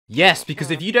Yes, because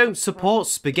if you don't support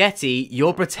spaghetti,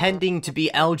 you're pretending to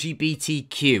be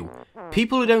LGBTQ.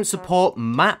 People who don't support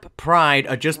map pride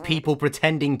are just people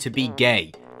pretending to be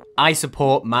gay. I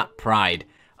support map pride.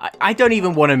 I don't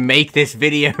even want to make this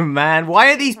video, man.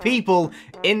 Why are these people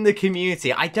in the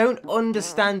community? I don't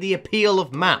understand the appeal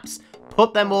of maps.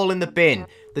 Put them all in the bin.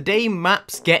 The day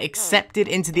maps get accepted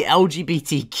into the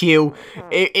LGBTQ,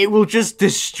 it will just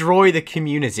destroy the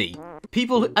community.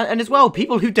 People, and as well,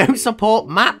 people who don't support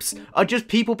maps are just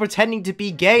people pretending to be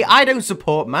gay. I don't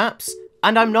support maps,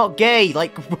 and I'm not gay.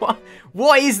 Like,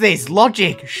 what is this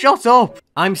logic? Shut up.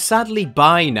 I'm sadly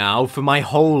bi now for my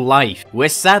whole life. We're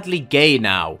sadly gay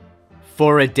now.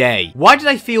 For a day. Why did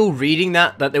I feel reading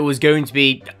that there was going to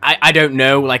be, I don't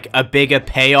know, like a bigger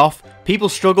payoff? People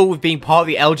struggle with being part of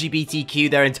the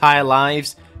LGBTQ their entire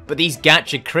lives, but these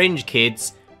GachaCringe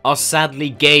kids are sadly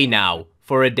gay now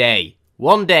for a day.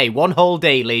 One day, one whole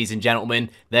day, ladies and gentlemen,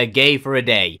 they're gay for a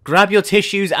day. Grab your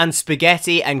tissues and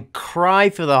spaghetti and cry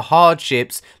for the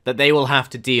hardships that they will have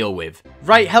to deal with.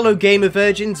 Right, hello gamer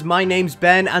virgins, my name's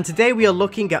Ben, and today we are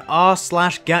looking at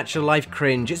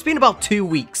r/GachaLifeCringe. It's been about 2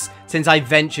 weeks since I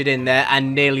ventured in there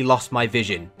and nearly lost my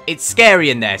vision. It's scary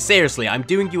in there, seriously, I'm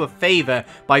doing you a favour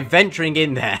by venturing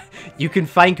in there. You can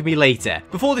thank me later.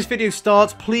 Before this video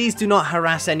starts, please do not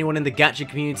harass anyone in the Gacha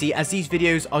community, as these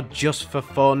videos are just for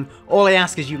fun. All I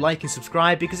ask is you like and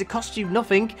subscribe because it costs you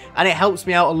nothing and it helps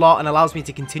me out a lot and allows me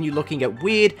to continue looking at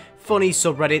weird, funny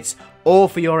subreddits, all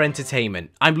for your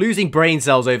entertainment. I'm losing brain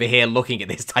cells over here looking at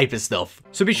this type of stuff.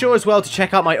 So be sure as well to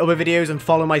check out my other videos and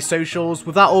follow my socials.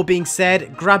 With that all being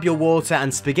said, grab your water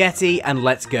and spaghetti and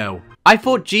let's go. I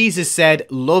thought Jesus said,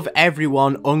 love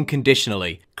everyone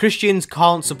unconditionally. Christians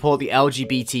can't support the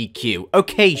LGBTQ.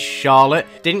 Okay, Charlotte,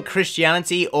 didn't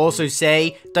Christianity also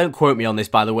say, don't quote me on this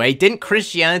by the way, didn't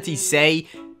Christianity say,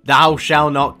 thou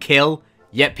shalt not kill,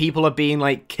 yet people are being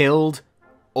like killed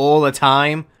all the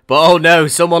time? But oh no,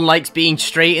 someone likes being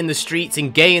straight in the streets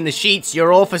and gay in the sheets.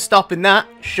 You're all for stopping that.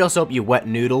 Shut up, you wet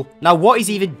noodle. Now, what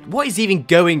is even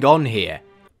going on here?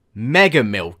 Mega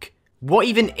milk. What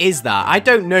even is that? I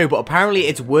don't know, but apparently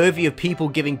it's worthy of people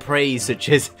giving praise such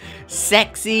as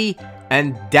sexy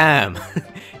and damn.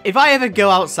 If I ever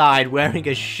go outside wearing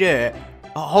a shirt,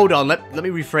 oh, hold on, let me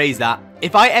rephrase that.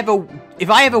 If I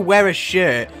ever wear a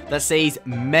shirt that says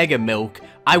Mega Milk,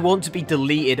 I want to be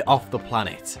deleted off the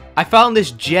planet. I found this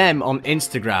gem on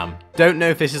Instagram. Don't know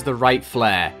if this is the right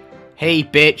flair. Hey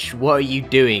bitch, what are you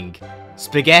doing?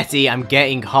 Spaghetti, I'm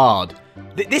getting hard.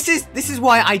 This is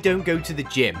why I don't go to the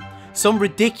gym. Some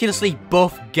ridiculously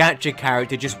buff Gacha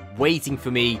character just waiting for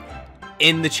me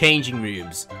in the changing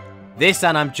rooms. This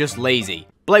and I'm just lazy.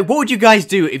 But like, what would you guys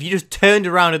do if you just turned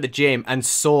around at the gym and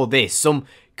saw this? Some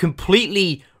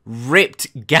completely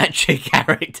ripped Gacha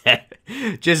character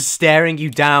just staring you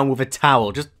down with a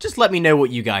towel. Just let me know what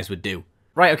you guys would do.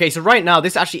 Right, okay, so right now,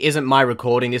 this actually isn't my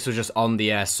recording. This was just on the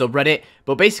subreddit.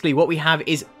 But basically, what we have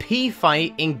is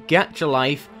P-Fight in Gacha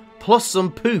Life plus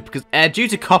some poop. Because due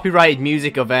to copyrighted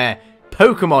music of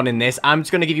Pokemon in this, I'm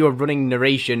just going to give you a running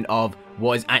narration of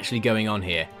what is actually going on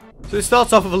here. So it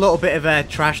starts off with a little bit of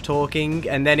trash talking,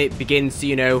 and then it begins to,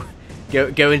 you know,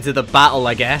 go into the battle,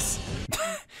 I guess.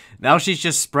 Now she's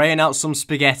just spraying out some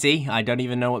spaghetti. I don't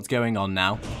even know what's going on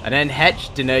now. And then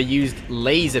Hetchdiner used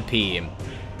laser beam.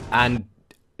 And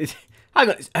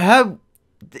hang on,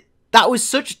 that was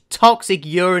such toxic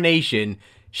urination,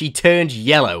 she turned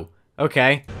yellow.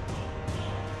 Okay.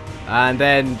 And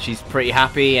then she's pretty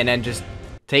happy and then just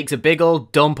takes a big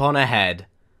old dump on her head.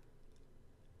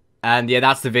 And yeah,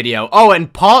 that's the video. Oh,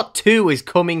 and part 2 is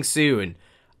coming soon.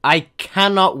 I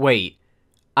cannot wait.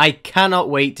 I cannot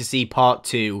wait to see part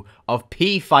 2 of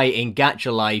P-Fight in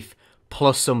Gacha Life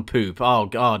plus some poop. Oh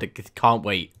god, I can't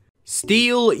wait.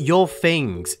 Steal your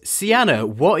things. Sienna,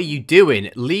 what are you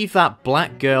doing? Leave that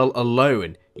black girl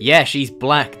alone. Yeah, she's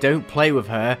black. Don't play with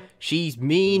her. She's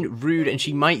mean, rude, and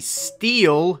she might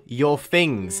steal your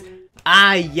things.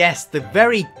 Ah, yes, the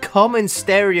very common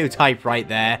stereotype right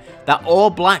there that all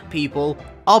black people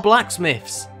are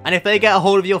blacksmiths. And if they get a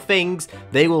hold of your things,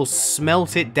 they will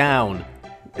smelt it down.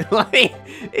 Like,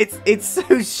 it's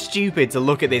so stupid to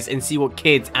look at this and see what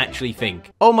kids actually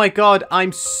think. Oh my god,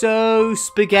 I'm so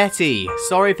spaghetti.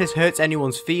 Sorry if this hurts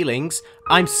anyone's feelings.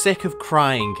 I'm sick of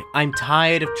crying. I'm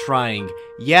tired of trying.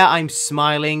 Yeah, I'm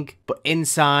smiling, but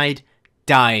inside,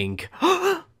 dying.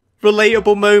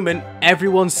 Relatable moment.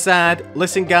 Everyone's sad.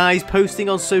 Listen guys, posting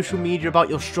on social media about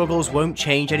your struggles won't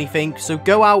change anything, so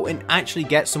go out and actually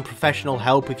get some professional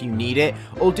help if you need it,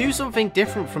 or do something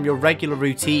different from your regular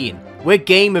routine. We're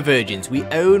gamer virgins. We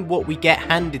own what we get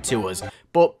handed to us.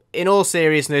 But in all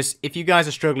seriousness, if you guys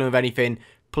are struggling with anything,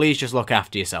 please just look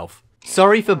after yourself.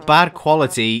 Sorry for bad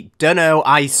quality. Dunno,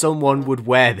 someone would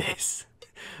wear this.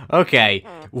 Okay,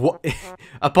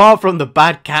 apart from the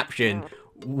bad caption,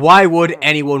 why would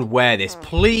anyone wear this?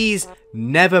 Please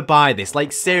never buy this.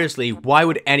 Like, seriously, why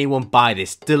would anyone buy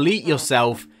this? Delete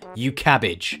yourself, you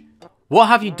cabbage. What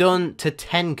have you done to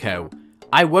Tenko?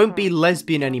 I won't be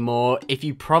lesbian anymore if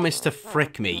you promise to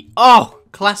frick me. Oh,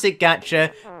 classic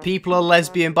gacha. People are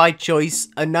lesbian by choice.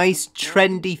 A nice,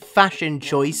 trendy fashion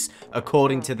choice,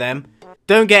 according to them.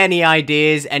 Don't get any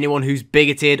ideas, anyone who's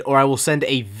bigoted, or I will send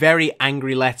a very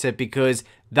angry letter because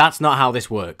that's not how this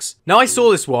works. Now, I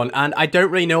saw this one, and I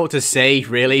don't really know what to say,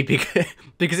 really, because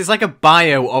it's like a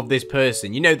bio of this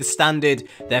person. You know, the standard,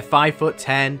 they're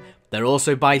 5'10", they're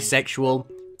also bisexual,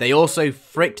 they also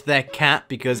fricked their cat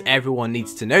because everyone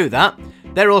needs to know that,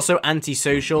 they're also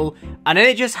antisocial, and then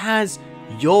it just has,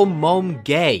 your mom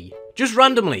gay. Just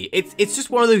randomly. It's just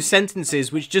one of those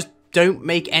sentences which just don't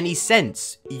make any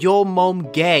sense. Your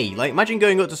mom gay. Like, imagine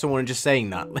going up to someone and just saying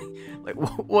that. Like,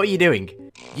 what are you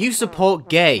doing? You support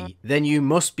gay, then you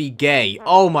must be gay.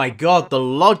 Oh my god, the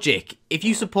logic. If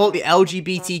you support the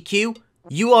LGBTQ,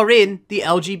 you are in the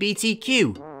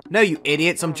LGBTQ. No, you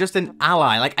idiots, I'm just an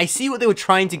ally. Like, I see what they were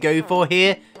trying to go for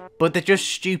here, but they're just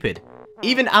stupid.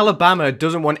 Even Alabama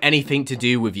doesn't want anything to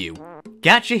do with you.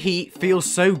 Gacha Heat feels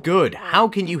so good. How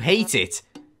can you hate it?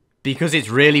 Because it's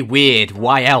really weird.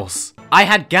 Why else? I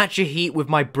had Gacha Heat with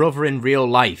my brother in real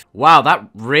life. Wow, that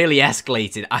really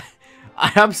escalated.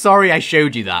 I'm sorry I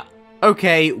showed you that.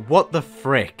 Okay, what the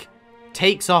frick?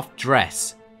 Takes off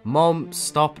dress. Mom,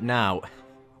 stop now.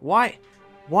 Why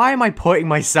am I putting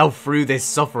myself through this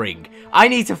suffering? I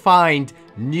need to find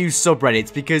new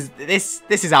subreddits because this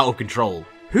is out of control.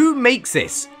 Who makes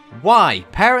this? Why?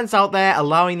 Parents out there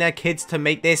allowing their kids to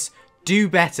make this? Do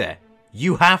better.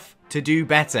 You have to do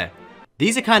better.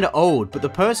 These are kind of old, but the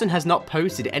person has not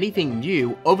posted anything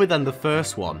new other than the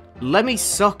first one. Let me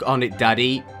suck on it,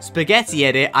 daddy. Spaghetti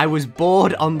edit, I was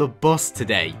bored on the bus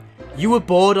today. You were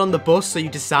bored on the bus, so you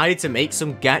decided to make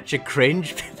some gacha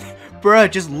cringe? Bruh,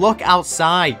 just look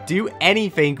outside. Do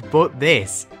anything but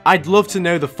this. I'd love to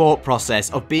know the thought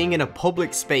process of being in a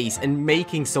public space and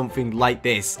making something like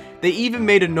this. They even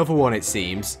made another one, it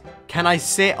seems. Can I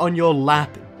sit on your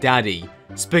lap, daddy?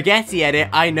 Spaghetti edit,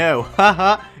 I know.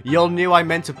 Haha, y'all knew I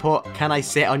meant to put, can I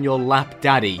sit on your lap,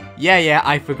 daddy? Yeah,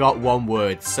 I forgot one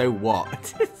word, so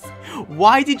what?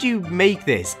 Why did you make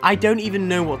this? I don't even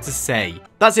know what to say.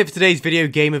 That's it for today's video,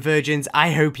 Gamer Virgins.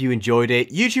 I hope you enjoyed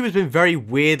it. YouTube has been very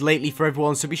weird lately for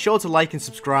everyone, so be sure to like and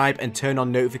subscribe and turn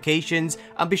on notifications.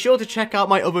 And be sure to check out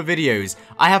my other videos.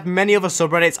 I have many other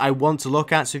subreddits I want to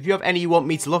look at, so if you have any you want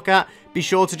me to look at, be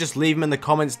sure to just leave them in the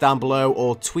comments down below,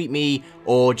 or tweet me,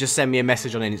 or just send me a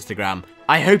message on Instagram.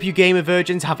 I hope you Gamer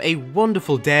Virgins have a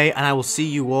wonderful day, and I will see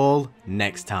you all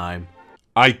next time.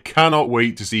 I cannot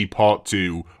wait to see part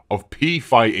 2 of P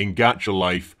fighting Gacha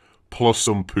Life plus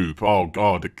some poop. Oh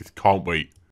god, I can't wait.